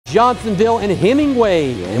Johnsonville and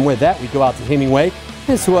Hemingway. And with that, we go out to Hemingway.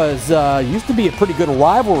 This was used to be a pretty good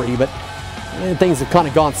rivalry, but things have kind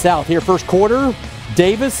of gone south here. First quarter,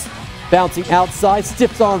 Davis bouncing outside,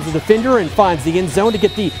 stiff arms the defender and finds the end zone to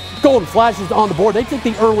get the Golden Flashes on the board. They take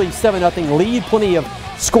the early 7-0 lead. Plenty of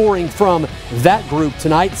scoring from that group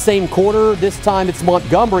tonight. Same quarter, this time it's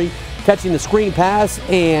Montgomery catching the screen pass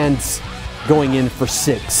and going in for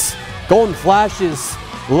 6. Golden Flashes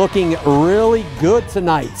looking really good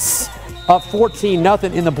tonight. Up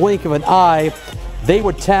 14-0 in the blink of an eye. They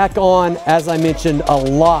would tack on, as I mentioned, a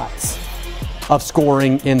lot of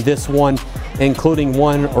scoring in this one, including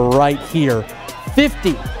one right here.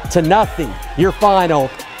 50-0, your final.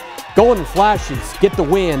 Golden Flashes get the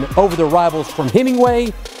win over the rivals from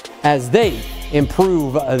Hemingway as they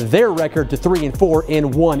improve their record to 3-4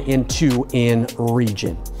 and 1-2 in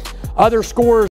region. Other scores